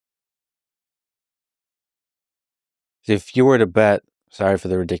If you were to bet, sorry for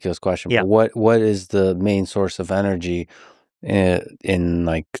the ridiculous question, Yeah. but what is the main source of energy in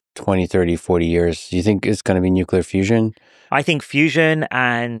like 20, 30, 40 years? Do you think it's going to be nuclear fusion? I think fusion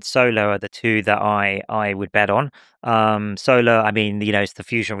and solar are the two that I would bet on. Solar, I mean, it's the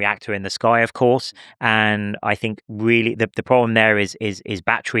fusion reactor in the sky, of course, and I think really the problem there is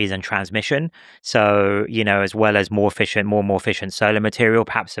batteries and transmission. So as well as more and more efficient solar material,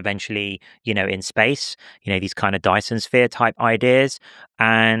 perhaps eventually in space, these kind of Dyson sphere type ideas,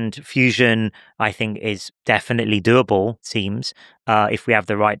 and fusion I think is definitely doable. Seems if we have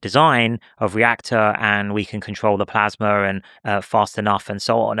the right design of reactor and we can control the plasma and fast enough and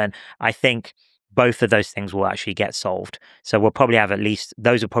so on. And I think both of those things will actually get solved. So we'll probably have at least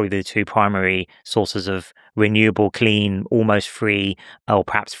those are probably the two primary sources of renewable, clean, almost free, or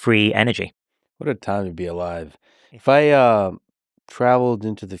perhaps free energy. What a time to be alive. Yeah. If I traveled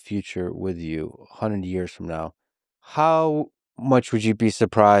into the future with you 100 years from now, how much would you be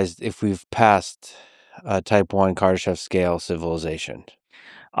surprised if we've passed type 1 Kardashev scale civilization?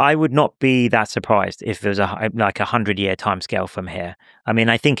 I would not be that surprised if there was like 100-year timescale from here. I mean,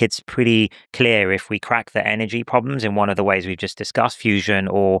 I think it's pretty clear if we crack the energy problems in one of the ways we've just discussed, fusion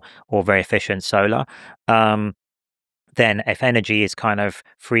or very efficient solar. Um, then if energy is kind of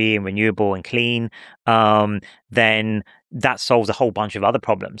free and renewable and clean, then that solves a whole bunch of other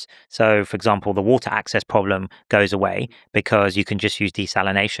problems. So, for example, the water access problem goes away because you can just use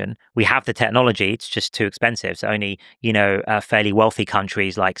desalination. We have the technology; it's just too expensive. So only fairly wealthy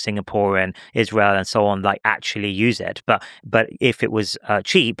countries like Singapore and Israel and so on like actually use it. But if it was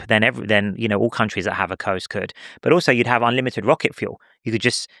cheap, then all countries that have a coast could. But also, you'd have unlimited rocket fuel. You could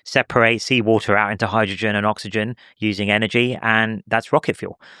just separate seawater out into hydrogen and oxygen using energy, and that's rocket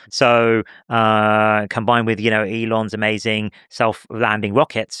fuel. So combined with Elon's amazing self-landing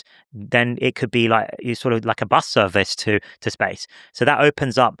rockets, then it could be like sort of like a bus service to space. So that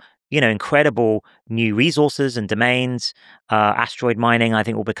opens up incredible new resources and domains. Asteroid mining, I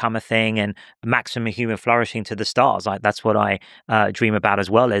think, will become a thing, and maximum human flourishing to the stars. That's what I dream about as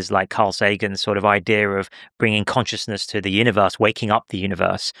well, is like Carl Sagan's sort of idea of bringing consciousness to the universe, waking up the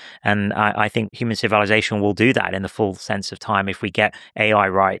universe. And I think human civilization will do that in the full sense of time if we get AI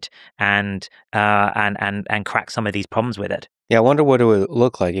right and crack some of these problems with it. Yeah, I wonder what it would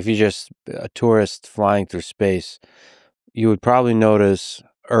look like if you just a tourist flying through space. You would probably notice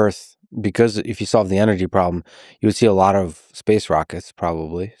Earth, because if you solve the energy problem, you would see a lot of space rockets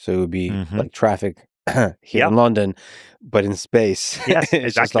probably. So it would be Hmm. like traffic here in Yep. London, but in space. Yes.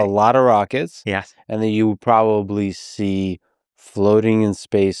 It's just a Exactly. lot of rockets. Yes. And then you would probably see floating in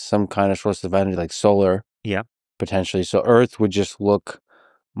space some kind of source of energy like solar Yeah. potentially. So Earth would just look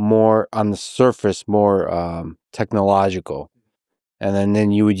more on the surface, more technological. And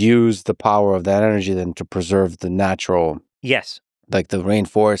then you would use the power of that energy then to preserve the natural, Yes. like the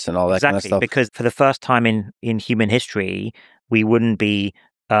rainforest and all that kind of Exactly, stuff. because for the first time in human history, we wouldn't be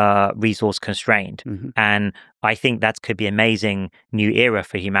resource constrained, Hmm. and I think that could be amazing new era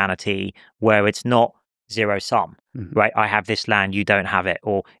for humanity where it's not zero sum. Hmm. Right, I have this land, you don't have it.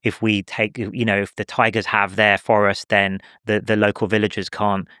 Or if we take, if the tigers have their forest, then the local villagers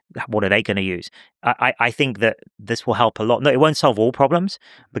can't. What are they going to use? I think that this will help a lot. No, it won't solve all problems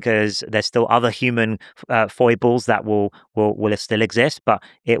because there's still other human foibles that will still exist, but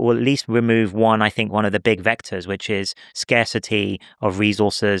it will at least remove one. I think one of the big vectors, which is scarcity of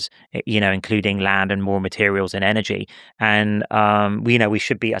resources, including land and more materials and energy. And we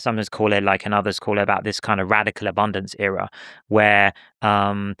should be. I sometimes call it like, and others call it about this kind of radical abundance era, where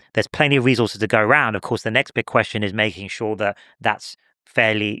there's plenty of resources to go around. Of course, the next big question is making sure that that's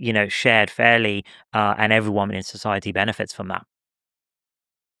fairly, shared fairly, and everyone in society benefits from that.